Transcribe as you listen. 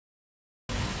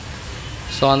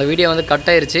So அந்த video வந்து cut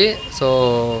ஆயிருச்சு. ஸோ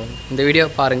இந்த வீடியோ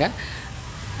பாருங்கள்,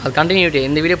 அது கண்டினியூட்டி.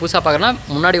 இந்த வீடியோ புதுசாக பார்க்குறேன்னா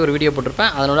முன்னாடி ஒரு வீடியோ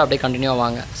போட்டிருப்பேன், அதனோட அப்படியே கண்டினியூவாக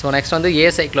வாங்க. ஸோ நெக்ஸ்ட் வந்து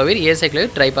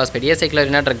ஏசைக்ளோவிர் ட்ரைபாஸ்பேட்.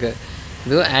 ஏசைக்ளோவிர் என்ன ட்ரக்கு?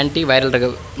 இது ஆன்டி வைரல்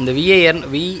ட்ரக். இந்த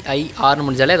விஐஆர்னு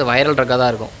முடிஞ்சாலே அது வைரல் ட்ரக்காக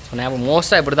தான் இருக்கும். ஸோ ஞாபகம்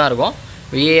மோஸ்ட்டாக இப்படி தான் இருக்கும்.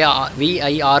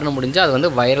 விஐஆர்னு முடிஞ்சால் அது வந்து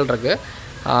வைரல் ட்ரக்கு.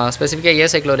 ஸ்பெசிஃபிக்காக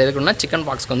ஏசைக்ளோவிர் எதுக்குன்னா சிக்கன்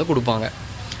பாக்ஸ்க்கு வந்து கொடுப்பாங்க.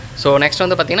 ஸோ நெக்ஸ்ட்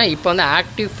வந்து பார்த்திங்கன்னா இப்போ வந்து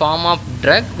active form of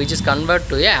drug which is convert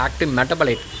to A active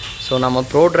மெட்டபாலைட். So நம்ம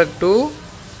bro drug to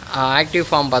active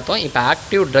form பார்த்தோம். இப்போ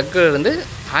ஆக்டிவ் ட்ரக்கு இருந்து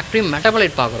ஆக்டிவ்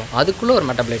மெட்டபாலைட் பார்க்குறோம். அதுக்குள்ளே ஒரு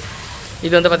மெட்டபாலைட்.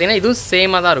 இது வந்து பார்த்திங்கன்னா இதுவும்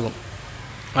சேமாக தான் இருக்கும்.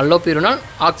 அல்லோபியூரினால்,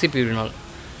 ஆக்சிபியூரினால்,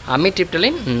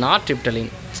 அமிட்ரிப்டலின்,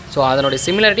 நாட்ரிப்டலின். ஸோ அதனுடைய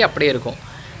சிமிலாரிட்டி அப்படியே இருக்கும்.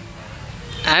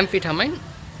 ஆம்ஃபிட்டமைன்,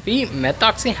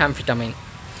 மெத்தாக்சி ஆம்ஃபிட்டமைன்.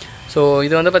 ஸோ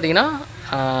இது வந்து பார்த்திங்கன்னா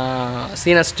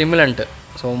சீனஸ் ஸ்டிமுலண்ட்டு.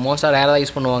 ஸோ மோஸ்ட்டாக ரேராக தான்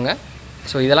யூஸ் பண்ணுவாங்க.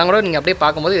 ஸோ இதெல்லாம் கூட நீங்கள் அப்படியே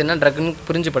பார்க்கும்போது என்ன ட்ரக்னு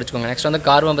புரிஞ்சு படிச்சுக்கோங்க. நெக்ஸ்ட் வந்து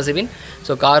கார்பமசின்.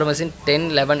 ஸோ கார்பமசின்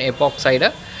 10-11 எபாக்சைடு,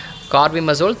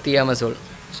 கார்பிமசோல், தியாமசோல்.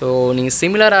 ஸோ நீங்கள்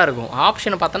சிமிலராக இருக்கும்.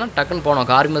 ஆப்ஷனை பார்த்தோன்னா டக்குன்னு போனோம்.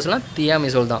 கார்பிமசோல்னால்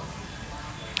தியாமிசோல் தான்.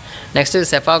 நெக்ஸ்ட்டு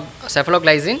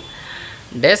செஃபலோக்ளைசின்,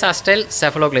 டெஸ்அசிடைல்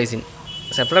செஃபலோக்ளைசின்.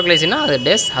 செஃபலோக்ளைசின்னா அது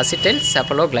டெஸ்அசிடைல்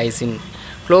செஃபலோக்ளைசின்.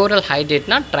 Chloral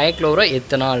ஹைட்ரேட்னா trichloro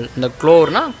ethanol. இந்த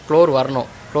குளோர்னா குளோர் வரணும்.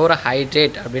 குளோரோ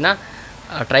ஹைட்ரேட் அப்படின்னா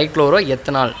ட்ரைக்ளோரோ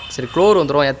எத்தனால். சரி, குளோர்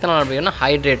வந்துடும். எத்தனால் அப்படின்னா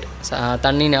ஹைட்ரேட்,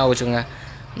 தண்ணி ஞாபகம் வச்சுக்கோங்க.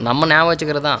 நம்ம ஞாபகம்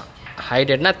வச்சுக்கிறது தான்.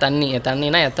 ஹைட்ரேட்னா தண்ணி,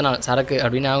 தண்ணினா எத்தனால், சரக்கு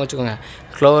அப்படின்னு ஞாபகம் வச்சுக்கோங்க.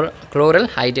 Chloral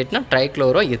ஹைட்ரேட்னா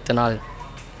trichloro ethanol.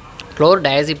 குளோர்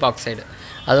டயசிபாக்சைடு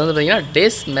அது வந்து பார்த்திங்கன்னா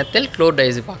டெஸ் மெத்தில் குளோர்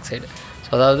டயசிபாக்சைடு. ஸோ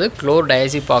அதாவது குளோர்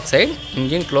டயசிபாக்சைடு,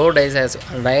 இங்கேயும் குளோர்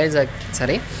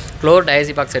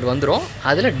டயசிபாக்சைடு வந்துடும்.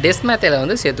 அதில் டெஸ்மெத்தைலை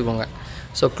வந்து சேர்த்துக்கோங்க.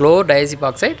 ஸோ குளோர்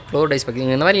டயசிபாக்சைடு,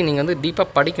 இந்த மாதிரி நீங்கள் வந்து டீப்பாக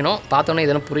படிக்கணும். பார்த்தோன்னே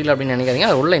இதெல்லாம் புரியல அப்படின்னு நினைக்காதீங்க.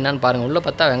 அது உள்ளே என்னென்னு பாருங்கள். உள்ளே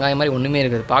பார்த்தா வெங்காயம் மாதிரி ஒன்றுமே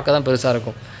இருக்குது. பார்க்க தான் பெருசாக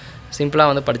இருக்கும். சிம்பிளாக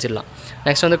வந்து படிச்சிடலாம்.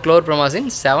 நெக்ஸ்ட் வந்து குளோர்ப்ரோமாசின்,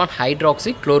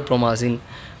 7-ஹைட்ராக்சி குளோர்ப்ரோமாசின்.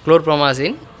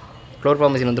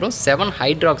 குளோர்ப்ரோமாசின் வந்துடும்.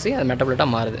 7-ஹைட்ராக்சி அது மெட்டபாலைட்டாக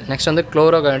மாறுது. நெக்ஸ்ட் வந்து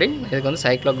குளோரோகைடின், இதுக்கு வந்து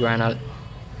சைக்ளோகுவானால்.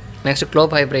 Next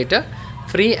குளோஃபைப்ரேட்டு,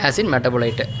 free acid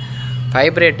மெட்டபாலைட்டு.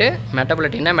 ஃபைப்ரேட்டு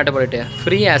மெட்டபாலைட். என்ன மெட்டபாலைட்டு?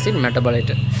 Free acid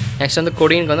மெட்டபாலைட்டு. நெக்ஸ்ட் வந்து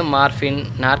கொடினுக்கு வந்து மார்ஃபின்,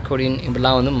 நார்கோடின்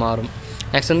இப்படிலாம் வந்து மாறும்.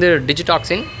 நெக்ஸ்ட் வந்து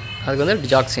டிஜிடாக்சின், அதுக்கு வந்து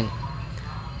டிஜாக்சின்.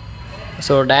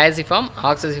 ஸோ டயசிஃபார்ம்,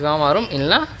 ஆக்சிசிஃபார்ம் மாறும்.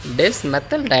 இல்லைனா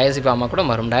மெத்தல் டயசிஃபார்மாக கூட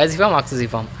மாறும். டயசிஃபார்ம்,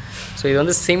 ஆக்சிசிஃபார்ம். ஸோ இது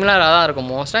வந்து சிமிலராக தான் இருக்கும்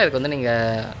மோஸ்ட்டாக. இதுக்கு வந்து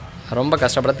நீங்கள் ரொம்ப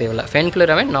கஷ்டப்பட தேவையில்லை.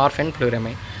 ஃபென்ஃப்ளூரமைன்,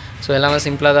 நார்ஃபென்ஃப்ளூரமைன். ஸோ எல்லாமே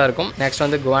சிம்பிளாக தான் இருக்கும். நெக்ஸ்ட்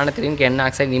வந்து குவானத்திரின்க்கு என்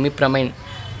ஆக்சைடு, இமிப்ரமைன்,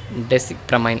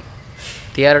 டெசிப்ரமைன்,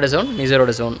 தியாரடசோன்,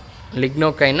 நிசரோடசோன்.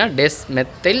 லிக்னோகைனா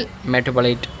மெத்தில்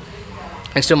மெட்டபாலைட்.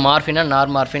 நெக்ஸ்ட்டு மார்ஃபினா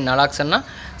நார்மார்ஃபின். நலாக்சன்னா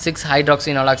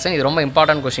 6-ஹைட்ராக்சி நலாக்சன். இது ரொம்ப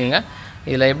இம்பார்ட்டன்ட் கொஸ்டினுங்க.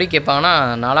 இதில் எப்படி கேட்பாங்கன்னா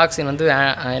நலாக்சின் வந்து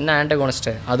என்ன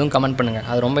ஆன்டகோனிஸ்ட்டு அதுவும் கமெண்ட் பண்ணுங்கள்.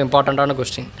 அது ரொம்ப இம்பார்ட்டண்ட்டான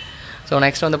கொஸ்டின். ஸோ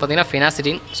நெக்ஸ்ட் வந்து பார்த்திங்கன்னா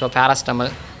ஃபினாசிடின். ஸோ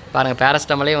பேராஸ்டமல் பாருங்கள்.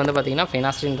 பேராஸ்டமலே வந்து பார்த்திங்கன்னா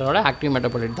ஃபினாசிடின்றோட ஆக்டிவ்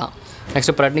மெட்டபாலைட் தான்.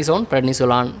 Next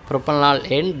ப்ரெட்னிசோலான், propanol,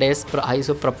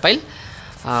 isopropyl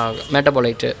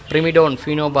மெட்டபாலைட்டு. ப்ரிமிடோன்,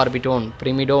 ஃபினோபார்பிட்டோன்,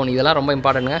 இதெல்லாம் ரொம்ப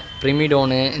இம்பார்ட்டன்ட்டுங்க.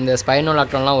 ப்ரிமிடோனு, இந்த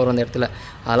ஸ்பைனோலாக்டோன்லாம் வரும் இந்த இடத்துல.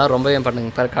 அதெல்லாம் ரொம்ப இம்பார்ட்டன்ட்.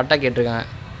 இப்போ கரெக்டாக கேட்டிருக்காங்க.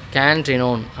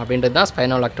 கேன்ட்ரினோன் அப்படின்றது தான்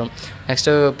ஸ்பைனோலாக்டோன்.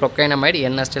 நெக்ஸ்ட்டு ப்ரொக்கைனமைடு,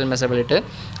 என்அசிடைல் மெட்டபாலைட்டு.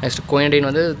 நெக்ஸ்ட் குயினடின்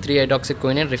வந்து 3-ஹைட்ராக்சி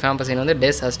குயினின். ரிஃபாம்பசின் வந்து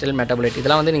டெஸ்அசிடைல் மெட்டபாலைட்.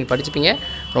 இதெல்லாம் வந்து நீங்கள் படிச்சுப்பீங்க.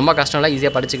 ரொம்ப கஷ்டம் இல்லை,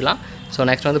 ஈஸியாக படிச்சுக்கலாம். ஸோ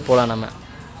நெக்ஸ்ட் வந்து போகலாம் நம்ம.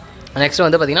 நெக்ஸ்ட்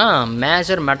வந்து பார்த்திங்கன்னா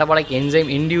major metabolic enzyme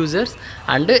இன்டியூசர்ஸ்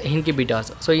and இன்கிபிட்டார்ஸ்.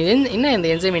 So என்ன இந்த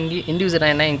என்சைம் இன்டியூசர்னா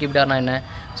என்ன, இன்கிபிட்டார்னா என்ன?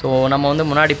 ஸோ நம்ம வந்து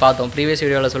முன்னாடி பார்த்தோம், ப்ரீவியஸ்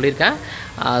வீடியோவில் சொல்லியிருக்கேன்.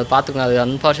 அது பார்த்துக்கோங்க. அது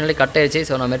அன்ஃபார்ச்சுனேட்லி கட் ஆயிடுச்சு.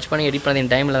 ஸோ நான் மெர்ச் பண்ணி எடிட் பண்ணி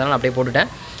டைமில் தான் அப்படியே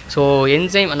போட்டுட்டேன். ஸோ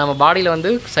என்சைம் நம்ம பாடியில்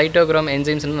வந்து சைட்டோக்ரோம்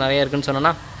என்சைம்ஸ்னு நிறைய இருக்குன்னு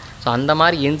சொன்னோன்னா, ஸோ அந்த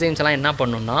மாதிரி என்சைம்ஸ் எல்லாம் என்ன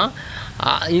பண்ணணும்னா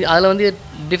அதில் வந்து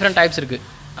டிஃப்ரெண்ட் டைப்ஸ் இருக்குது.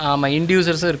 ஆமாம்,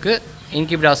 இன்டியூசர்ஸும் இருக்குது,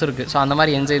 இன்கிபிட்டார்ஸும் இருக்குது. ஸோ அந்த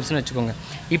மாதிரி என்சைம்ஸ்னு வச்சுக்கோங்க.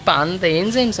 இப்போ அந்த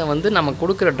என்சைம்ஸை வந்து நம்ம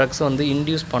கொடுக்குற ட்ரக்ஸை வந்து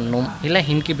இன்டியூஸ் பண்ணும், இல்லை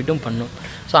இன்கிபிட்டும் பண்ணும்.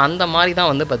 ஸோ அந்த மாதிரி தான்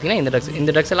வந்து பார்த்திங்கன்னா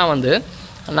இந்த ட்ரக்ஸ் எல்லாம் வந்து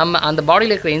நம்ம அந்த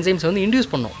பாடியில் இருக்கிற என்சைம்ஸை வந்து இன்டியூஸ்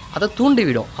பண்ணும், அதை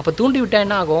தூண்டிவிடும். அப்போ தூண்டிவிட்டால்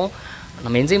என்ன ஆகும்?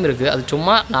 நம்ம என்சைம் இருக்குது, அது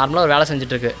சும்மா நார்மலாக ஒரு வேலை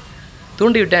செஞ்சுட்ருக்கு.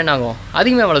 தூண்டிவிட்டால் என்ன ஆகும்?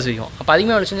 அதிகமாக வேலை செய்யும். அப்போ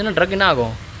அதிகமாக வேலை செஞ்சோன்னா ட்ரக் என்ன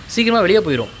ஆகும்? சீக்கிரமாக வெளியே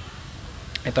போயிடும்.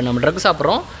 இப்போ நம்ம ட்ரக்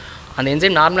சாப்பிட்றோம், அந்த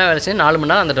என்சைம் நார்மலாக வேலை செஞ்சு 4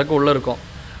 மணி நேரம் அந்த ட்ரக் உள்ளே இருக்கும்.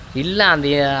 இல்லை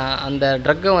அந்த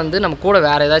ட்ரக்கை வந்து நம்ம கூட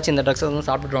வேறு ஏதாச்சும் இந்த ட்ரக்ஸை வந்து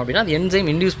சாப்பிட்டுட்டோம் அப்படின்னா அது என்சைம்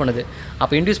இன்டியூஸ் பண்ணுது.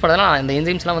 அப்போ இன்டியூஸ் பண்ணதுனால அந்த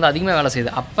என்சைம்ஸ்லாம் வந்து அதிகமாக வேலை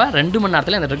செய்யுது. அப்போ 2 மணி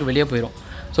நேரத்தில் அந்த ட்ரக் வெளியே போயிடும்.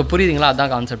 ஸோ புரியுதுங்களா?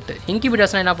 அதுதான் கான்செப்ட்.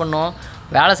 இன்கிபிட்டர்ஸ்னால் என்ன பண்ணோம்?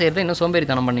 வேலை செய்கிறது இன்னும்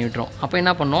சோம்பேறித்தனம் பண்ணி விட்டுரும். அப்போ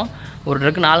என்ன பண்ணோம்? ஒரு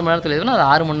ட்ரக் 4 மணி நேரத்தில் எதுனா அது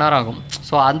 6 மணி நேரம் ஆகும்.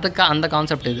 ஸோ அந்த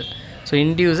கான்செப்ட் இது. ஸோ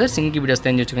இன்டியூசர்ஸ், இன்கிபிட்டர்ஸ்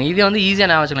தெரிஞ்சு வச்சுக்கோங்க. இது வந்து ஈஸியாக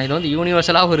ஞாபகம் வச்சுக்கலாம். இது வந்து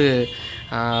யூனிவர்சலாக ஒரு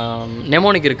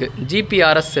நெமோனிக் இருக்குது.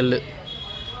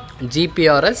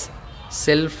 ஜிபிஆர்எஸ்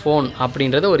செல்ஃபோன்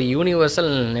அப்படின்றது ஒரு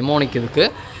யூனிவர்சல் நெமோனிக் இருக்குது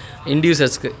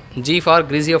இன்டியூசர்ஸ்க்கு. G for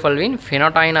கிரிசியோஃபல்வின்,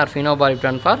 ஃபினோடைன் R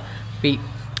ஃபினோபார்பிட்டான் for B,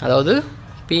 அதாவது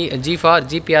G for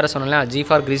GPRS சொன்னல, G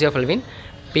for greaseophylline,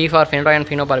 P for phentoin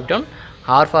phenobarbital,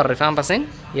 R for rifampicin,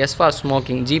 S for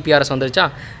smoking. GPRS வந்துருச்சா?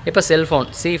 இப்போ cellphone.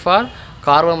 C for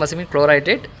carbamazepine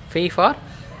chlorhydrate, P for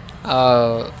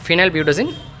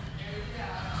phenylbutazine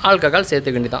alcohol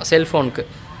சேர்த்துக்க வேண்டியதான் செல்ஃபோனுக்கு.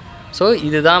 So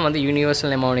இதுதான் வந்து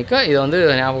universal நெமோனிக்கு. இதை வந்து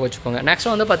ஞாபகம் வச்சுக்கோங்க. நெக்ஸ்ட்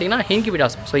வந்து பார்த்திங்கன்னா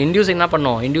இன்ஹிபிட்டார்ஸ். ஸோ இன்டியூஸ் என்ன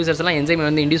பண்ணோம், இன்டியூசர்ஸ் எல்லாம் என்சைம்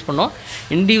வந்து இன்டியூஸ் பண்ணோம்.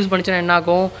 இன்டியூஸ் பண்ணிச்சுன்னா என்ன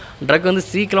ஆகும், ட்ரக் வந்து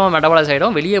சீக்கிரமாக மெட்டபாலைஸ்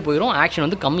ஆகிடும், வெளியே போயிடும், ஆக்ஷன்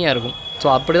வந்து கம்மியாக இருக்கும். ஸோ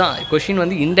அப்படி தான் கொஷின்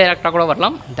வந்து இன்டெரக்டாக கூட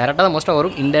வரலாம், டேரெக்டாக தான் மோஸ்ட்டாக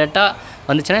வரும். இன்டெரக்டாக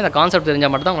வந்துச்சுன்னா இந்த கான்செப்ட்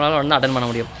தெரிஞ்சால் மட்டும் தான் உங்களால் வந்து அட்டன் பண்ண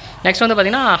முடியும். நெக்ஸ்ட் வந்து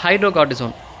பார்த்திங்கன்னா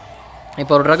ஹைட்ரோகார்டிசோன்.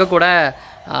 இப்போ ஒரு ட்ரக்கு கூட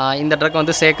இந்த ட்ரக்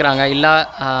வந்து சேர்க்குறாங்க, இல்லை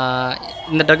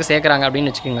இந்த ட்ரக்கு சேர்க்குறாங்க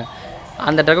அப்படின்னு வச்சுக்கோங்க.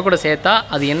 அந்த ட்ரக்கு கூட சேர்த்தா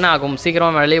அது என்ன ஆகும்,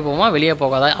 சீக்கிரமாக வெளியே போகுமா வெளியே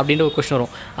போகாதா அப்படின்ற ஒரு கொஸ்டின்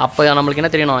வரும். அப்போ நம்மளுக்கு என்ன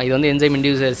தெரியணும், இது வந்து என்சைம்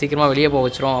இன்டியூசர், சீக்கிரமாக வெளியே போக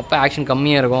வச்சிரும், அப்போ ஆக்ஷன்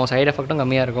கம்மியாக இருக்கும், சைடு எஃபெக்ட்டும்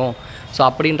கம்மியாக இருக்கும். ஸோ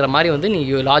அப்படின்ற மாதிரி வந்து நீ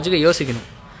லாஜிக்காக யோசிக்கணும்.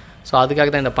 ஸோ அதுக்காக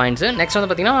தான் இந்த பாயிண்ட்ஸு. நெக்ஸ்ட் வந்து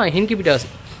பார்த்திங்கன்னா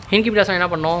இன்ஹிபிட்டார்ஸ் என்ன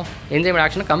பண்ணோம், என்சைம்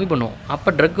ஆக்ஷனை கம்மி பண்ணுவோம். அப்போ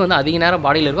ட்ரக் வந்து அதிக நேரம்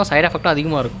பாடியில் இருக்கும், சைடு எஃபெக்ட்டும்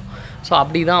அதிகமாக இருக்கும். ஸோ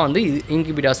அப்படி தான் வந்து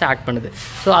இன்ஹிபிட்டார்ஸை ஆக்ட் பண்ணுது.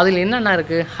 ஸோ அதில் என்னென்ன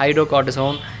இருக்குது,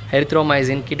 hydrocortisone,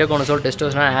 erythromycin, ketoconazole,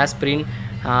 testosterone, aspirin,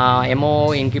 எமோ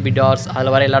inhibitors,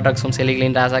 அதில் வர எல்லா ட்ரக்ஸும்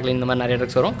செலிக்ளின், ராசாக்ளின், இந்த மாதிரி நிறைய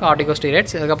ட்ரக்ஸ் வரும்.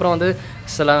 கார்டிகோஸ்டீராய்ட்ஸ், அதுக்கப்புறம் வந்து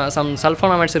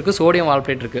சல்ஃபோனமைட்ஸ் இருக்குது, சோடியம்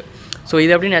வால்ப்ரேட் இருக்குது. ஸோ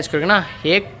இது எப்படின்னு வச்சுக்கோங்கன்னா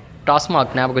ஹேக்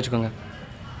டாஸ்மார்க் ஞாபகம் வச்சுக்கோங்க.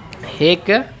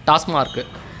 ஹேக்கு டாஸ்மார்க்கு.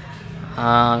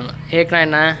 ஹேக்னா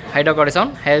என்ன,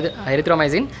 hydrocortisone,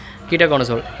 erythromycin,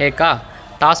 ketoconazole. ஹேக்கா.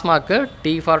 TASMAC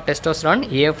T for testosterone,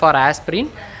 A for aspirin,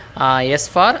 S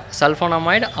for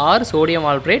sulfonamide or sodium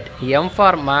valproate, M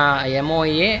for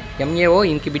MAO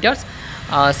inhibitors,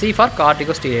 C for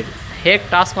corticosteroid. Hack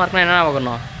டாஸ்மார்க்னா என்ன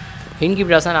ஆகணும்,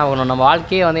 இன்ஹிபிட்டார்ஸ் தான் ஆகணும். நம்ம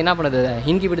வாழ்க்கையே வந்து என்ன பண்ணுது,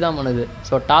 இன்ஹிபிட் தான் பண்ணுது.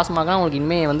 ஸோ டாஸ்மார்க்னா உங்களுக்கு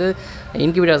இனிமேல் வந்து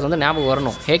இன்ஹிபிட்டார்ஸ் வந்து ஞாபகம்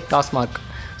வரணும், ஹேக் டாஸ்மார்க்.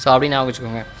 ஸோ அப்படின்னு ஞாபகம்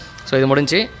வச்சுக்கோங்க. ஸோ இது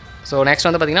முடிஞ்சு. ஸோ நெக்ஸ்ட்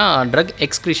வந்து பார்த்திங்கன்னா ட்ரக்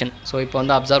எக்ஸ்க்ரீஷன். ஸோ இப்போ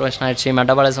வந்து அப்சர்வேஷன் ஆகிடுச்சு,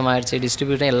 மெட்டபாலிசம் ஆகிடுச்சு,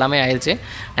 டிஸ்ட்ரிபியூஷன் எல்லாமே ஆயிடுச்சு.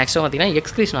 நெக்ஸ்ட் பார்த்திங்கன்னா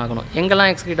எக்ஸ்க்ரீஷன் ஆகணும்.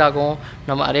 எங்கெல்லாம் எக்ஸ்க்ரீட் ஆகும்,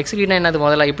 நம்ம எக்ஸ்க்ரீட்னா என்னது,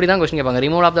 முதல்ல இப்படி தான் கொஸ்டின் கேட்பாங்க.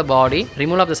 Removal of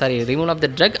the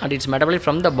drug and it's மெட்டபாலிட்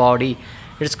from the body,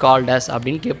 it's called as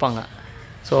அப்படின்னு கேட்பாங்க.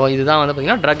 ஸோ இதுதான் வந்து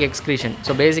பார்த்திங்கன்னா drug excretion.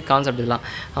 So basic concept இதெல்லாம்.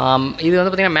 இது வந்து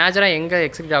பார்த்திங்கன்னா மேஜராக எங்கே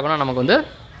எக்ஸ்க்ரீட் ஆகும்னா நமக்கு வந்து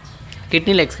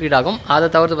கிட்னியில் எக்ஸ்க்ரீட் ஆகும். அதை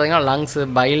தவிர்த்து பார்த்திங்கன்னா lungs,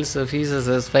 piles,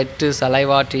 ஃபீசஸு, ஸ்வெட்டு,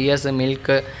 saliva, tears,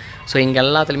 milk. So இங்கே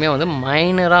எல்லாத்துலேயுமே வந்து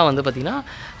மைனராக வந்து பார்த்திங்கன்னா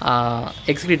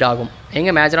எக்ஸ்க்ரீட் ஆகும்.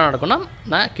 எங்கே மேஜராக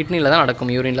நடக்கும்னா கிட்னியில் தான் நடக்கும்,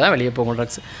 யூரினில் தான் வெளியே போகும்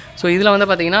ட்ரக்ஸ். ஸோ இதில் வந்து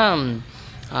பார்த்திங்கன்னா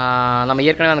நம்ம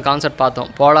ஏற்கனவே அந்த கான்செப்ட் பார்த்தோம்,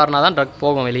 போலார்னால் தான் ட்ரக்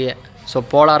போகும் வெளியே. ஸோ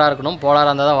போலாராக இருக்கணும், போலாராக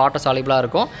இருந்தால் தான் வாட்டர் சாலிபிளாக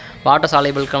இருக்கும். வாட்டர்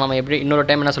சாலிபிளுக்கு நம்ம எப்படி இன்னொரு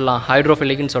டைம் என்ன சொல்லலாம்,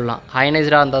 ஹைட்ரோஃபிலிக்னு சொல்லலாம்.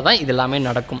 அயனைஸ்டாக இருந்தால் தான் இது எல்லாமே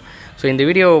நடக்கும். ஸோ இந்த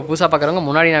வீடியோ புதுசாக பார்க்குறவங்க,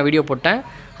 முன்னாடி நான் வீடியோ போட்டேன்,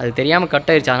 அது தெரியாமல்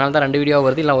கட் ஆயிடுச்சு, அதனால தான் 2 வீடியோ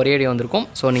வருது, இல்லை ஒரே வீடியோ வந்திருக்கும்.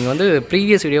 ஸோ நீங்கள் வந்து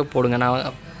ப்ரீவியஸ் வீடியோ போடுங்க,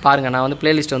 நான் பாருங்கள், நான் வந்து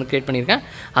ப்ளேலிஸ்ட் வந்து க்ரியேட் பண்ணியிருக்கேன்,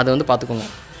 அதை வந்து பார்த்துக்கோங்க.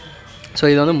 ஸோ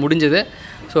இது வந்து முடிஞ்சது.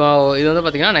 ஸோ இது வந்து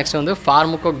பார்த்திங்கன்னா நெக்ஸ்ட் வந்து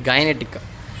ஃபார்மகோகைனெட்டிக்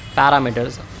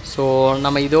பேராமீட்டர்ஸ். ஸோ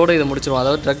நம்ம இதோடு இது முடிச்சிருவோம்,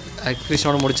 அதாவது ட்ரக்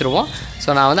எக்ஸ்க்ரீஷனோடு முடிச்சிருவோம். ஸோ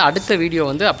நான் வந்து அடுத்த வீடியோ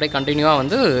வந்து அப்படியே கண்டினியூவாக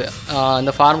வந்து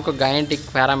இந்த ஃபார்மகோகைனெட்டிக்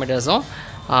பேராமீட்டர்ஸும்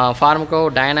ஃபார்மகோ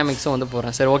டைனாமிக்ஸும் வந்து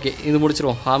போகிறேன். சரி, ஓகே, இது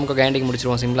முடிச்சிருவோம், ஃபார்மகோகைனெட்டிக்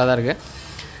முடிச்சிருவோம், சிம்பிளாக தான் இருக்குது.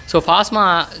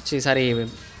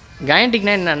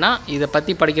 கைனடிக்னா என்னென்னா இதை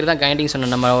பற்றி படிக்கிறது தான் கைனடிக்னு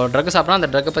சொன்னேன். நம்ம ட்ரக் சாப்பிட்றோம், அந்த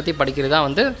ட்ரக்கை பற்றி படிக்கிறது தான்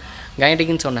வந்து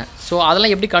கைனடிக்னு சொன்னேன். ஸோ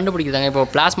அதெல்லாம் எப்படி கண்டுபிடிக்கிறாங்க, இப்போ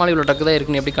பிளாஸ்மாவில் இவ்வளோ ட்ரக் தான்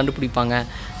இருக்குன்னு எப்படி கண்டுபிடிப்பாங்க.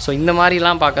 ஸோ இந்த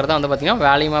மாதிரிலாம் பார்க்குறதா வந்து பார்த்திங்கன்னா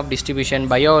வேல்யூம் ஆஃப் டிஸ்ட்ரிபியூஷன்,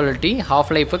 பயோலிட்டி,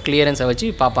 ஹாஃப் லைஃப், கிளியரன்ஸை வச்சு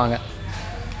பார்ப்பாங்க.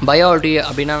 பயோலிட்டி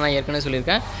அப்படின்னா நான் ஏற்கனவே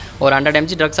சொல்லியிருக்கேன், ஒரு 100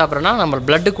 mg ட்ரக் சாப்பிட்றோன்னா நம்ம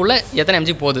பிளட்டுக்குள்ளே எத்தனை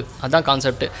mg போகுது, அதுதான்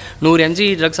கான்செப்ட். 100 mg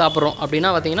ட்ரக் சாப்பிட்றோம் அப்படின்னா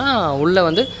பார்த்திங்கன்னா உள்ளே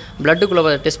வந்து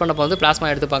பிளட்டுக்குள்ளே டெஸ்ட் பண்ணப்போ வந்து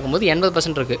பிளாஸ்மா எடுத்து பார்க்கும்போது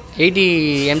 80% இருக்குது, 80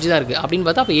 mg தான் இருக்குது அப்படின்னு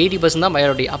பார்த்தா அப்போ 80% தான்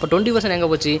பயோலிட்டி. அப்போ 20% எங்கே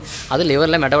போச்சு, அது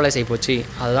லிவரில் மெட்டபாலைஸ் ஆகி போச்சு,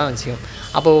 அதுதான் விஷயம்.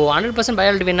 அப்போது 100%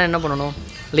 பயோலிட்டி வேணால் என்ன பண்ணணும்,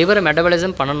 லிவரை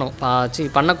மெட்டபாலிசம்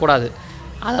பண்ணக்கூடாது.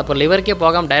 அது அப்போ லிவருக்கே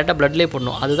போகாமல் டைரெக்டாக பிளட்லேயே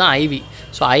போடணும், அதுதான் ஐவி.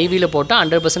 ஸோ ஐவியில் போட்டால்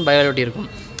 100% பயோலிட்டி இருக்கும்.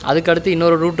 அதுக்கடுத்து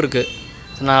இன்னொரு ரூட் இருக்குது,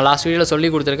 நான் லாஸ்ட் வீடியோவில் சொல்லி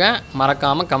கொடுத்துருக்கேன்,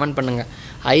 மறக்காமல் கமெண்ட் பண்ணுங்கள்.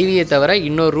 ஐவியை தவிர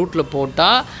இன்னொரு ரூட்டில்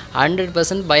போட்டால்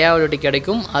 100% பயோலிட்டி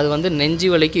கிடைக்கும். அது வந்து நெஞ்சு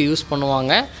வலிக்கு யூஸ்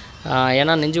பண்ணுவாங்க.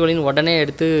 ஏன்னா நெஞ்சு வலின்னு உடனே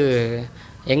எடுத்து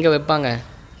எங்கே வைப்பாங்க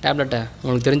டேப்லெட்டை,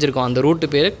 உங்களுக்கு தெரிஞ்சிருக்கும். அந்த ரூட்டு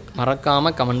பேர்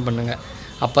மறக்காமல் கமெண்ட் பண்ணுங்கள்,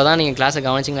 அப்போ தான் நீங்கள் கிளாஸை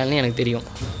கவனிச்சிங்களான்னு எனக்கு தெரியும்.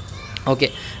 ஓகே,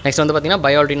 நெக்ஸ்ட் வந்து பார்த்திங்கன்னா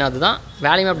பயோலிட்டினா அதுதான்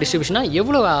வேல்யூம் ஆஃப் டிஸ்ட்ரிபியூஷனா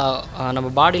எவ்வளோ நம்ம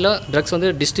பாடியில் ட்ரக்ஸ் வந்து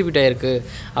டிஸ்ட்ரிபியூட் ஆகிருக்கு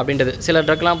அப்படின்றது. சில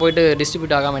ட்ரக்லாம் போயிட்டு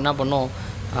டிஸ்ட்ரிபியூட் ஆகாமல் என்ன பண்ணோம்,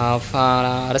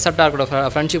 ரெசப்டார் கூட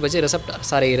ஃப்ரெண்ட்ஷிப் வச்சு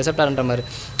ரெசப்டார்ன்ற மாதிரி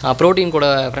ப்ரோட்டீன் கூட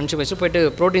ஃப்ரெண்ட்ஷிப் வச்சு போய்ட்டு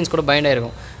ப்ரோட்டீன்ஸ் கூட பைண்ட்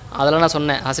ஆகிருக்கும். அதெல்லாம் நான்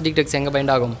சொன்னேன், அசிடிக் ட்ரக்ஸ் எங்கே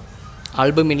பைண்ட் ஆகும்,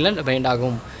 அல்புமினில் பைண்ட்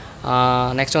ஆகும்.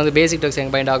 நெக்ஸ்ட் வந்து பேசிக் ட்ரக்ஸ்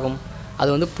எங்கே பைண்ட் ஆகும், அது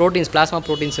வந்து ப்ரோட்டீன்ஸ், பிளாஸ்மா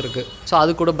ப்ரோட்டீன்ஸ் இருக்குது, ஸோ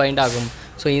அது கூட பைண்ட் ஆகும்.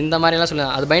 ஸோ இந்த மாதிரிலாம்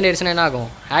சொல்லுங்கள். அது பைண்ட் ஆகிடுச்சுன்னா என்ன ஆகும்,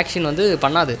 ஆக்ஷன் வந்து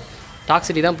பண்ணாது,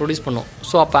 டாக்ஸிட்டி தான் ப்ரொடியூஸ் பண்ணும்.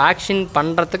 ஸோ அப்போ ஆக்ஷன்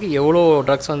பண்ணுறதுக்கு எவ்வளோ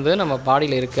ட்ரக்ஸ் வந்து நம்ம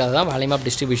பாடியில் இருக்குது, அதுதான் வேல்யூம் of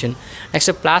distribution.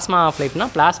 Next plasma of லைஃப்னா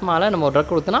பிளாஸ்மாவில் நம்ம ஒரு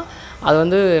ட்ரக் கொடுத்தோன்னா அது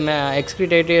வந்து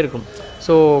எக்ஸ்க்ரீட்டேட்டே இருக்கும்.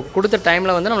 ஸோ கொடுத்த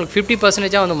டைமில் வந்து நம்மளுக்கு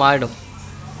 50% வந்து மாறிடும்.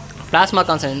 Plasma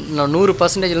consent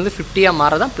 100%லேருந்து 50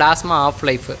 மாறதான் plasma of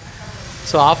life.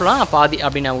 So ஆஃப்லாம் பாதி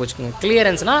அப்படின்னு ஞாபகம் வச்சுக்கோங்க.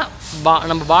 கிளியரன்ஸ்னால்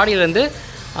நம்ம பாடியிலேருந்து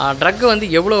ட்ரக்கு வந்து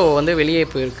எவ்வளோ வந்து வெளியே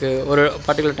போயிருக்கு, ஒரு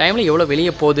பர்டிகுலர் டைமில் எவ்வளோ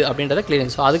வெளியே போகுது அப்படின்றத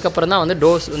கிளியரன்ஸ். ஸோ அதுக்கப்புறம் தான் வந்து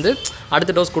டோஸ் வந்து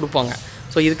அடுத்த டோஸ் கொடுப்பாங்க.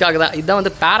 ஸோ இதுக்காக தான் இதுதான்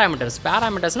வந்து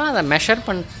பேராமீட்டர்ஸ்னால் அதை மெஷர்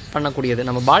பண்ணக்கூடியது,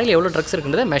 நம்ம பாடியில் எவ்வளோ ட்ரக்ஸ்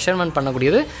இருக்குன்றதை மெஷர்மெண்ட்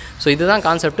பண்ணக்கூடியது. ஸோ இதுதான்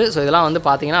கான்செப்ட். ஸோ இதெல்லாம் வந்து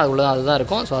பார்த்திங்கன்னா அது உள்ள அதுதான்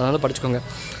இருக்கும். ஸோ அதை வந்து படிச்சுக்கோங்க.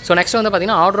 ஸோ நெக்ஸ்ட் வந்து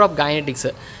பார்த்திங்கன்னா ஆர்டர் ஆஃப்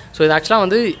கைனடிக்ஸு. ஸோ இது ஆக்சுவலாக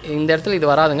வந்து இந்த இடத்துல இது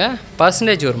வராதுங்க,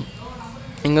 பர்சன்டேஜ் வரும்.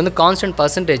 இங்கே வந்து கான்ஸ்டன்ட்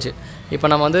பர்சன்டேஜ். இப்போ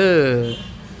நம்ம வந்து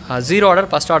 0 ஆர்டர்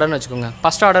ஃபஸ்ட் ஆர்டர்னு வச்சுக்கோங்க.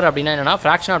 ஃபஸ்ட் ஆர்டர் அப்படின்னா என்னென்னா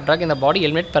ஃப்ராக்ஷன் ஆஃப் ட்ரக் இந்த பாடி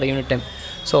eliminate per unit time.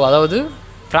 So அதாவது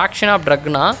ஃப்ராக்ஷன் ஆஃப்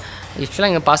ட்ரக்னா ஆக்சுவலாக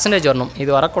இங்கே பர்சன்டேஜ் வரணும்,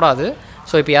 இது வரக்கூடாது.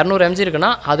 ஸோ இப்போ 200 mg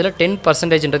இருக்குன்னா அதில்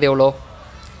 10%ன்றது எவ்வளோ?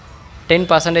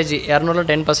 10%. 200ல்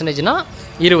 10%னா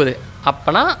 20.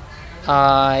 அப்போனா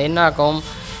என்ன ஆகும்?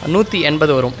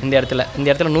 180 வரும். இந்த இடத்துல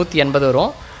 180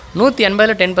 வரும்.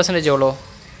 180ல் 10% எவ்வளோ?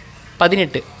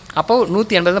 18. அப்போது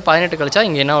 180ல் 18 கழிச்சா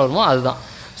இங்கே என்ன வருமோ அதுதான்.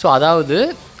 ஸோ அதாவது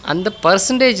அந்த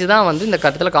பர்சன்டேஜ் தான் வந்து இந்த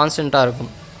கட்டத்தில் கான்ஸ்டண்ட்டாக இருக்கும்.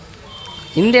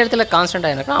 இந்த இடத்துல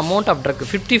கான்ஸ்டண்ட்டாக எனக்கு அமௌண்ட் ஆஃப் ட்ரக்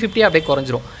 50-50 அப்படியே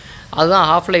குறைஞ்சிரும். அதுதான்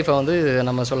ஹாஃப் லைஃப்பை வந்து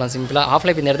நம்ம சொல்லலாம் சிம்பிளாக. ஹாஃப்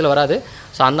லைஃப் இந்த இடத்துல வராது.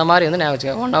 ஸோ அந்த மாதிரி வந்து நான்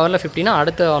வச்சுக்கேன். 1 ஹவரில் 50னா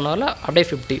அடுத்த 1 ஹவரில் அப்படியே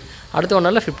 50, அடுத்த 1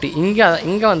 ஹவரில் 50.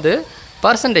 இங்கே வந்து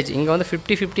பர்சன்டேஜ் இங்கே வந்து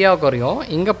 50-50 குறையும்,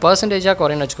 இங்கே பர்சன்டேஜாக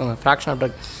குறையும்னு வச்சுக்கோங்க. ஃப்ராக்ஷன் ஆஃப்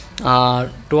ட்ரக்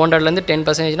 200லேருந்து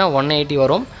 10%னா 180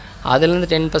 வரும். அதுலேருந்து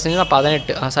 10%னா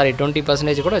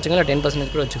 20% கூட வச்சுக்கோங்க, இல்லை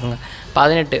 10% கூட வச்சுக்கோங்க.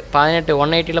 18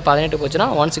 180ல் 18 போச்சுன்னா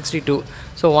 162.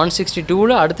 ஸோ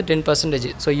 162ல் அடுத்து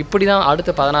 10%. ஸோ இப்படி தான்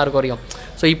அடுத்து 16 குறையும்.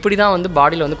 ஸோ இப்படி தான் வந்து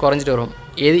பாடியில் வந்து குறைஞ்சிட்டு வரும்.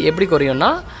 எப்படி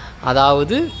குறையும்னா,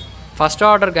 அதாவது ஃபஸ்ட்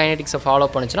ஆர்டர் கைனடிக்ஸை ஃபாலோ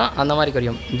பண்ணிச்சுன்னா அந்த மாதிரி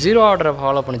குறையும், 0 ஆர்டரை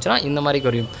ஃபாலோ பண்ணிச்சுன்னா இந்த மாதிரி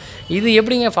குறையும். இது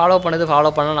எப்படிங்க ஃபாலோ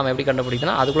பண்ணால் நம்ம எப்படி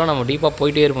கண்டுபிடிக்கணும், அதுக்குள்ளே நம்ம டீப்பாக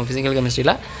போயிட்டே இருப்போம் ஃபிசிக்கல்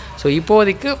கெமிஸ்ட்ரியில். ஸோ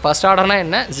இப்போதைக்கு ஃபஸ்ட் ஆர்டர்னால்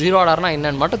என்ன, 0 ஆர்டர்னால்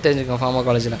என்னன்னு மட்டும் தெரிஞ்சுக்கோங்க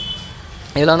ஃபார்மகாலஜியில்.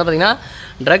 இதில் வந்து பார்த்திங்கன்னா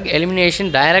drug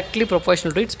elimination directly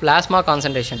proportional to it's plasma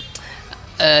concentration.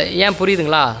 ஏன்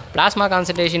புரியுதுங்களா? பிளாஸ்மா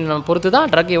கான்சன்ட்ரேஷன் பொறுத்து தான்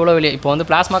ட்ரக் எவ்வளோ வெளியே. இப்போ வந்து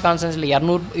பிளாஸ்மா கான்சன்ட்ரேஷனில்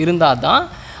 200 இருந்தால் தான்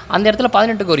அந்த இடத்துல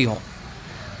 18 குறையும்.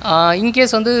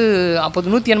 இன்கேஸ் வந்து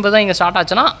அப்போது 180 தான் இங்கே ஸ்டார்ட்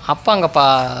ஆச்சுன்னா அப்போ அங்கே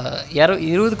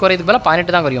 20 குறையதுக்கு மேலே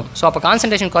 18 தான் குறையும். ஸோ அப்போ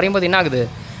கான்சன்ட்ரேஷன் குறையும் போது என்ன ஆகுது,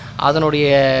 அதனுடைய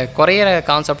குறையிற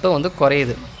கான்செப்டும் வந்து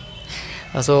குறையுது.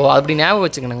 ஸோ அப்படி ஞாபகம்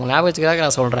வச்சுக்கணுங்க, ஞாபகம் வச்சுக்கிறதாக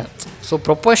நான் சொல்கிறேன். So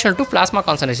proportional to plasma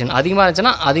concentration. அதிகமாக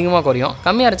இருந்துச்சுன்னா அதிகமாக குறையும்,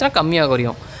 கம்மியாக இருந்துச்சுன்னா கம்மியாக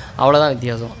குறையும். அவ்வளோதான்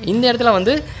வித்தியாசம். இந்த இடத்துல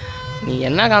வந்து நீ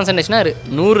என்ன கான்சன்ட்ரேஷனாக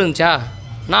 100 இருந்துச்சா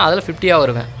நான் அதில் 50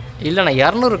 வருவேன், இல்லை நான்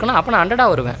 200 இருக்குன்னா அப்போ நான் 100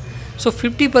 வருவேன். ஸோ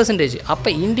 50%. அப்போ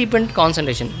இண்டிபெண்ட்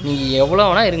கான்சன்ட்ரேஷன். நீங்கள் எவ்வளோ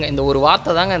வேணால் இருங்க, இந்த ஒரு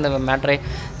வார்த்தை தாங்க இந்த மேட்ரே.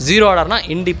 0 ஆர்டர்னால்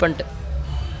independent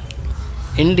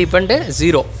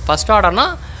 0. First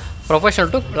ஆர்டர்னால்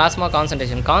professional to plasma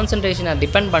கான்சன்ட்ரேஷனை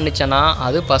depend பண்ணிச்சேன்னா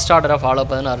அது ஃபஸ்ட் ஆர்டரை ஃபாலோ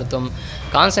பண்ணுன்னு அர்த்தம்.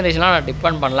 கான்சன்ட்ரேஷனாக நான்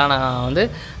டிபெண்ட் பண்ணலாம், நான் வந்து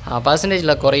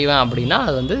பர்சன்டேஜில் குறைவேன் அப்படின்னா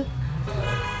அது வந்து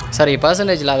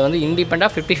பர்சன்டேஜில் அது வந்து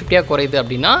இண்டிபெண்ட்டாக 50-50 குறையுது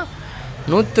அப்படின்னா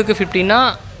 100க்கு 50னா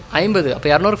 50, அப்போ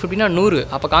 200க்கு 50னா 100.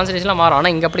 அப்போ கான்சன்ட்ரேஷன்லாம் மாறும்.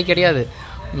 ஆனால் இங்கே அப்படி கிடையாது,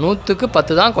 100க்கு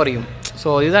 10 தான் குறையும். ஸோ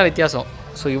இதுதான் வித்தியாசம்.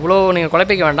 ஸோ இவ்வளோ நீங்கள்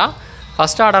குழப்பிக்க வேண்டாம்.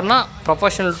 First ஆர்டர்னால்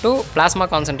proportional to plasma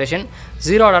concentration,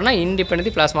 0 ஆர்டர்னால்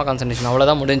independent plasma concentration.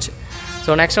 அவ்வளோதான் முடிஞ்சு.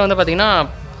 ஸோ நெக்ஸ்ட் வந்து பார்த்திங்கன்னா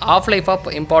of life of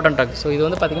important drug. So இது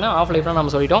வந்து பார்த்திங்கன்னா ஆஃப் லைஃப்லாம்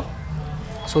நம்ம சொல்லிட்டோம்.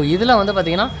 ஸோ இதில் வந்து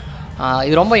பார்த்திங்கன்னா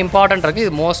இது ரொம்ப இம்பார்ட்டன்ட் ட்ரக்.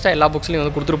 இது மோஸ்ட்டாக எல்லா புக்ஸ்லையும்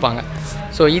வந்து கொடுத்துருப்பாங்க.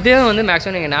 ஸோ இதே வந்து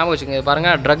மேக்ஸிமம் நீங்கள் ஞாபகம் வச்சுக்கோங்க.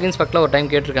 பாருங்கள், ட்ரக் இன்ஸ்பெக்டரில் ஒரு டைம்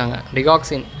கேட்டிருக்காங்க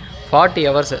டிகாக்சின் 40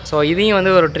 hours. ஸோ இதையும்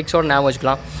வந்து ஒரு ட்ரிக்ஸோடு ஞாபகம்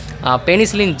வச்சுக்கலாம்.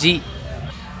 Penicillin G.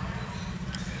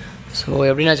 ஸோ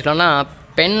எப்படின்னு வச்சுக்கலாம்னா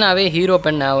பென்னாகவே ஹீரோ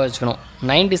பென் ஞாபகம் வச்சுக்கணும்.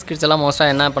 90s கிட்ஸ் எல்லாம்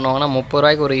மோஸ்ட்டாக என்ன பண்ணுவாங்கன்னா 30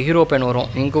 ரூபாய்க்கு ஒரு ஹீரோ பென் வரும்,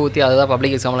 இங்கு ஊற்றி அதுதான்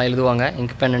பப்ளிக் எக்ஸாம்லாம் எழுதுவாங்க,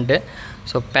 இங்க் பென்னுட்டு.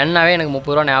 ஸோ பென்னாகவே எனக்கு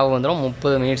 30 ரூபா ஞாபகம் வந்துடும்,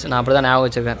 30 minutes. நான் அப்படி தான் ஞாபகம்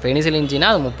வச்சுருக்கேன். பெனிசிலின் Gனா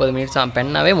அது 30 minutes தான்,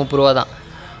 பென்னாகவே 30 ரூபா தான்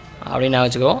அப்படின்னு ஞாபகம்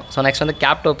வச்சுக்கோம். ஸோ நெக்ஸ்ட் வந்து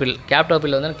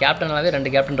கேப்டோபில் வந்து கேப்டனாகவே 2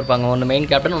 கேப்டன் இருப்பாங்க, ஒன்று மெயின்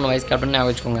கேப்டன், ஒன்று வைஸ் கேப்டன் ஞாபகம்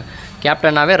வச்சுக்கோங்க.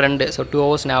 கேப்டனாகவே 2. ஸோ 2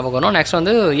 hours ஞாபகம் வரும். நெக்ஸ்ட்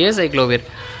வந்து ஏசைக்ளோவிர்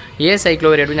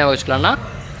எப்படி ஞாபகம் வச்சுக்கலாம்னா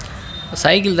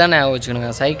சைக்கிள் தான் ஞாபகம் வச்சுக்கணுங்க.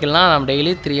 சைக்கிள்னால் நம்ம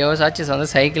டெய்லி 3 hours ஆச்சு வந்து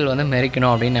சைக்கிள் வந்து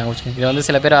மெரிக்கணும் அப்படின்னு ஞாபகம் வச்சுக்கணும். இது வந்து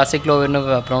சில பேர் அசைக்ளோவிர்னு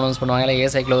ப்ரொனவுன்ஸ் பண்ணுவாங்க, இல்லை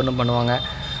ஏசைக்ளோவிர்னு பண்ணுவாங்க.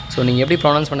 ஸோ நீங்கள் எப்படி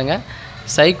ப்ரொனவுன்ஸ் பண்ணுங்கள்,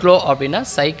 சைக்ளோ அப்படின்னா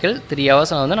சைக்கிள் 3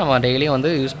 hours வந்து நம்ம டெய்லியும்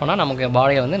வந்து யூஸ் பண்ணால் நமக்கு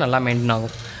பாடியை வந்து நல்லா மெயின்டைன்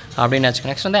ஆகும் அப்படின்னு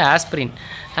வச்சுக்கோங்க. நெக்ஸ்ட் வந்து ஆஸ்பிரின்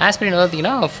வந்து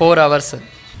பார்த்திங்கன்னா 4 hours.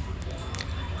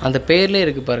 அந்த பேர்லேயே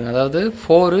இருக்குது பாருங்கள், அதாவது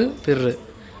 4 பிர்ரு.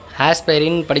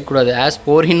 ஆஸ்பைரின் படிக்கக்கூடாது,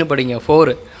 ஆஸ்போரின்னு படிங்க.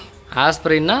 4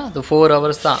 ஆஸ்பிரின்னா அது 4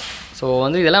 hours தான். ஸோ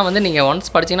வந்து இதெல்லாம் வந்து நீங்கள்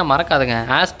ஒன்ஸ் படிச்சிங்கன்னா மறக்காதுங்க.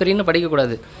 ஆஸ்பிரின்னு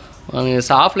படிக்கக்கூடாது,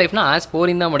 சாஃப்ட் லைஃப்னா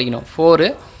ஆஸ்போரின் தான் படிக்கணும். 4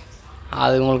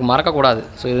 அது உங்களுக்கு மறக்கக்கூடாது.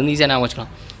 ஸோ இது வந்து ஈஸியாக ஞாபகம்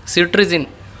வச்சுக்கலாம்.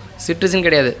 சிட்ரிசின்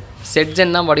கிடையாது,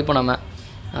 செட்ஜென் தான் படிப்போம் நம்ம.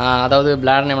 அதாவது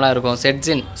பிளாட் நேம்லாம் இருக்கும்.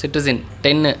 சிட்ரிசின்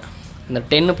 10 இந்த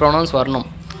 10 ப்ரொனவுன்ஸ் வரணும்.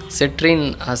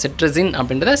 சிட்ரிசின்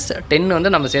அப்படின்றத 10 வந்து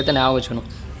நம்ம சேர்த்து ஞாபகம் வச்சுக்கணும்.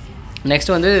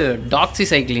 நெக்ஸ்ட் வந்து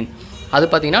டாக்ஸிசைக்ளின், அது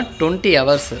பார்த்திங்கன்னா 20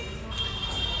 hours.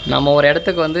 நம்ம ஒரு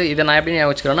இடத்துக்கு வந்து இதை நான் எப்படி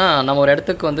ஞாபகம் வச்சுக்கிறேன்னா, நம்ம ஒரு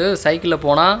இடத்துக்கு வந்து சைக்கிளில்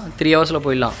போனால் 3 hours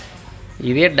போயிடலாம்.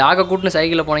 இதே டாகை கூட்டின்னு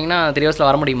சைக்கிளில் போனீங்கன்னா 3 hours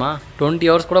வர முடியுமா? 20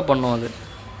 hours கூட பண்ணும் அது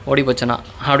ஓடி போச்சுன்னா.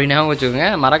 அப்படி ஞாபகம் வச்சுக்கோங்க,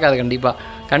 மறக்காது கண்டிப்பாக.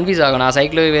 கன்ஃபியூஸ் ஆகும். நான்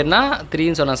சைக்கிள் வேறுனா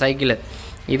 3ன்னு சொன்னேன் சைக்கிள்.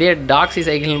 இதே டாக்ஸி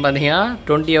சைக்கிள்னு பார்த்தீங்கன்னா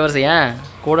 20 hours. ஏன்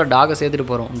கூட டாகை சேர்த்துட்டு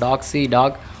போகிறோம். Talk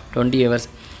 20 hours.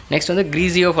 நெக்ஸ்ட் வந்து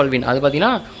கிரீசியோஃபல்வின், அது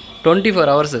பார்த்திங்கன்னா 24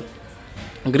 hours.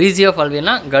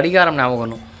 கிரீசியோஃபல்வின்னா கடிகாரம் ஞாபகம்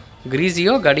வரணும்.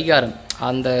 கடிகாரம்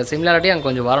அந்த சிமிலாரிட்டி அங்கே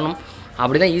கொஞ்சம் வரணும்.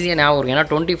 அப்படி தான் ஈஸியாக ஞாபகம் இருக்கும். ஏன்னா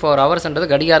 24 hours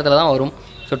கடிகாரத்தில் தான் வரும்.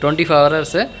 ஸோ 24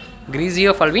 hours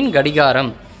கிரீசியோஃபல்வின்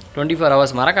கடிகாரம் 24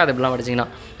 hours மறக்காது இப்படிலாம் படிச்சிங்கன்னா.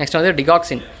 நெக்ஸ்ட் வந்து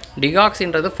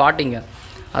டிகாக்சின்றது 40ங்க.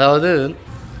 அதாவது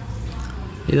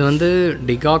இது வந்து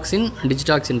டிகாக்சின்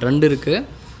டிஜிடாக்சின் 2 இருக்குது.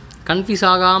 கன்ஃபியூஸ்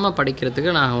ஆகாமல்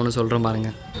படிக்கிறதுக்கு நான் ஒன்று சொல்கிறேன்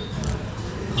பாருங்கள்.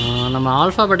 நம்ம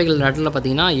ஆல்ஃபாபெட்டிக்கல் லெட்டரில்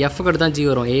பார்த்திங்கன்னா எஃப்க்கு அடுத்து தான் ஜி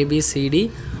வரும். ABCDEFG.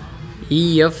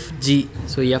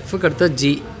 ஸோ எஃப்க்கு அடுத்த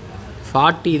ஜி.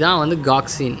 40 தான் வந்து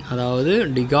காக்சின், அதாவது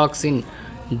டிகாக்சின்.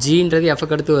 ஜின்றது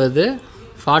எஃப்க்கு அடுத்து வருது.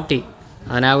 40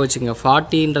 அதை ஞாபகம் வச்சுக்கோங்க.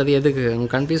 40ன்றது எதுக்கு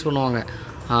கன்ஃபியூஸ் பண்ணுவாங்க.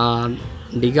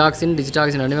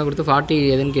 டிஜிடாக்சின் ரெண்டுமே கொடுத்து 40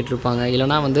 எதுன்னு கேட்டிருப்பாங்க.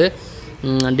 இல்லைனா வந்து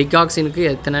டிகாக்சினுக்கு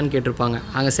எத்தனைன்னு கேட்டிருப்பாங்க.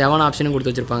 அங்கே 7 ஆப்ஷனும்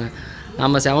கொடுத்து வச்சுருப்பாங்க.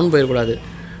 நம்ம 7 போயிடக்கூடாது.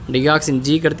 டிகாக்சின்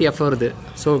ஜிக்கு அடுத்து எஃப் வருது.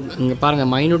 ஸோ இங்கே பாருங்கள்,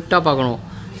 மைனூட்டாக பார்க்கணும்.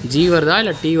 ஜி வருதா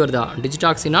இல்லை டி வருதா,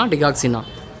 டிகாக்சினா.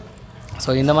 ஸோ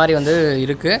இந்த மாதிரி வந்து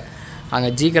இருக்குது. அங்கே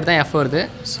ஜிக்கு அடுத்து தான் எஃப் வருது.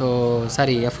 ஸோ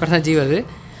சாரி, எஃப் அடுத்து தான் ஜி வருது.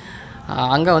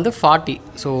 அங்கே வந்து 40.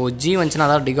 ஸோ ஜி வந்துச்சுன்னா,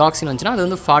 அதாவது டிகாக்சின் வந்துச்சுன்னா அது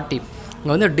வந்து 40.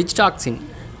 இங்கே வந்து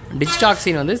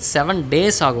டிஜிடாக்சின் வந்து 7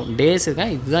 days ஆகும். டேஸுக்கு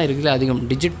இதுதான் இருக்குதுல அதிகம்.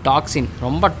 டிஜிடாக்சின்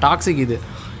ரொம்ப டாக்ஸிக். இது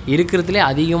இருக்கிறதுலே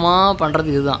அதிகமாக பண்ணுறது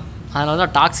இதுதான். அதனால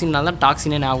தான்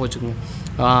டாக்ஸினே ஞாபகம் வச்சுக்கோங்க.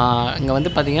 இங்கே வந்து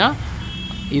பார்த்திங்கன்னா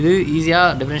இது ஈஸியாக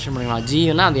டெஃபினேஷன் பண்ணிக்கலாம்.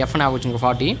 ஜின்னா அந்த எஃப் ஞாபகம் வச்சுக்கோங்க.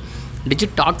 40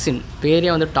 டிஜிடாக்சின் பேரே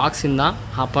வந்து டாக்ஸின் தான்.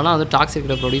 அப்போனா வந்து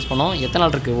டாக்ஸிக்கிட்ட ப்ரொடியூஸ் பண்ணோம். எத்தனை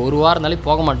நாள் இருக்குது? 1 வாரம் இருந்தாலே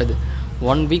போக மாட்டேது.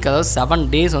 1 week, அதாவது 7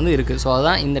 days வந்து இருக்குது. ஸோ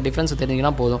அதுதான் இந்த டிஃப்ரென்ஸ்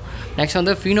தெரிஞ்சிங்கன்னா போதும். நெக்ஸ்ட்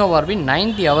வந்து ஃபீனோபார்பின்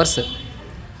 90 hours.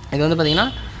 இது வந்து பார்த்திங்கன்னா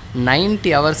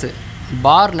 90 hours.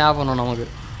 பார் ஞாபகம் வரணும் நமக்கு.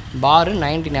 பார்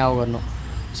 90 ஞாபகம் வரணும்.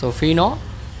 ஸோ ஃபீனோ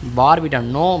பார்பிட்டான்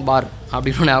நோ பார்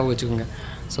அப்படின்னு ஞாபகம் வச்சுக்கோங்க.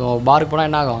 ஸோ பாருக்கு போனால்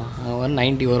என்ன ஆகும்? ஒரு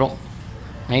 90 வரும்.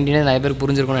 90 நிறைய பேருக்கு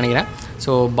புரிஞ்சிருக்கும்னு நினைக்கிறேன்.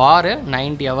 ஸோ பாரு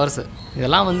 90 hours.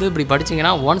 இதெல்லாம் வந்து இப்படி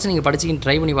படிச்சிங்கன்னா ஒன்ஸ் நீங்கள் படிச்சிக்கின்னு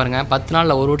ட்ரை பண்ணி பாருங்கள். 10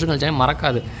 நாளில் ஒரு வருஷம் கழிச்சாலே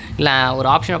மறக்காது. இல்லை ஒரு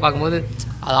ஆப்ஷனை பார்க்கும்போது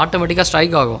அது ஆட்டோமேட்டிக்காக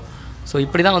ஸ்ட்ரைக் ஆகும். ஸோ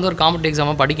இப்படி தான் வந்து ஒரு காம்படிட்டிவ்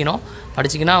எக்ஸாமாக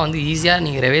படிச்சிங்கன்னா வந்து ஈஸியாக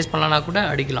நீங்கள் ரிவைஸ் பண்ணலான்னா கூட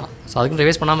அடிக்கலாம். ஸோ அதுக்கு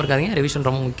ரிவைஸ் பண்ணாமல் இருக்காதிங்க. ரிவிஷன்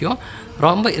ரொம்ப முக்கியம்.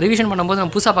 ரொம்ப ரிவிஷன் பண்ணும்போது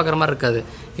நம்ம புதுசாக பார்க்குற மாதிரி இருக்காது.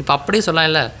 இப்போ அப்படியே சொல்லலாம்.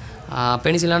 இல்லை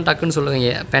பென்சிலாம் டக்குன்னு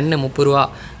சொல்லுவீங்க. பென்னு 30 ரூபா,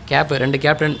 gap 2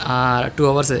 captain 2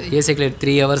 hours, ஏசைக்லேட்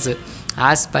 3 hours,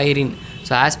 ஆஸ்பைரின்.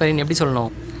 So ஆஸ்பைரின் எப்படி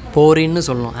சொல்லணும்? போரின்னு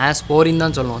சொல்லணும். ஆஸ்போரின்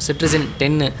தான் சொல்லணும். சிட்ரிசின்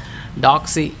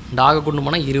 10, டாகை கொண்டு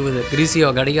போனால் 20, கிரீசியோ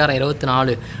கடிகாரம்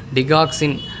 24,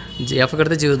 டிகாக்சின் எஃப்க்கு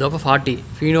அடுத்து ஜீவ் 40,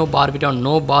 ஃபீனோ பார்பிட்டான்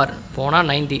நோ பார் போனால்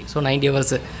 90. So 90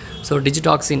 hours. So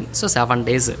டிஜிடாக்சின் 7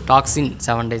 days, toxin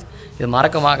 7 days. இது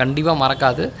கண்டிப்பாக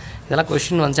மறக்காது. இதெல்லாம்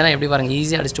கொஸ்டின் வந்துச்சுன்னா எப்படி பாருங்கள்,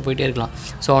 ஈஸியாக அடிச்சுட்டு போயிட்டே இருக்கலாம்.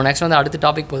 ஸோ நெக்ஸ்ட் வந்து அடுத்த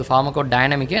டாபிக் போகுது ஃபார்மகோ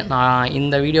டைனமிக்கு. நான்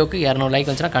இந்த வீடியோக்கு 200 லைக்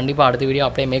வந்துச்சுன்னா கண்டிப்பாக அடுத்த வீடியோ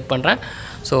அப்படியே மேக் பண்ணுறேன்.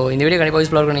 ஸோ இந்த வீடியோ கண்டிப்பாக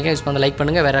யூஸ்ஃபுல்லாக இருக்கும். யூஸ் பண்ணி லைக்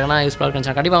பண்ணுங்கள். வேறு எதனா யூஸ்ஃபுல்லாக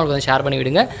இருக்குன்னு கண்டிப்பாக உங்களுக்கு வந்து ஷேர் பண்ணி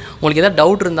விடுங்க. உங்களுக்கு எதாவது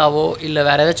டவுட் இருந்தாவோ இல்லை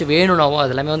வேறு ஏதாச்சும் வேணும்னாவோ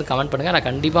அது எல்லாமே வந்து கமெண்ட் பண்ணுங்கள். நான்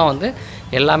கண்டிப்பாக வந்து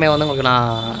எல்லாமே வந்து உங்களுக்கு நான்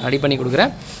ரெடி பண்ணி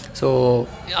கொடுக்குறேன். ஸோ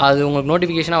அது உங்களுக்கு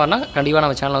நோட்டிஃபிகேஷனாக வரனா கண்டிப்பாக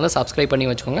நம்ம சேனலை வந்து சப்ஸ்கிரைப் பண்ணி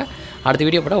வச்சுக்கோங்க. அடுத்த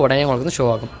வீடியோ போட்டால் உடனே உங்களுக்கு வந்து ஷோ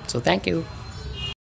ஆகும். So thank you.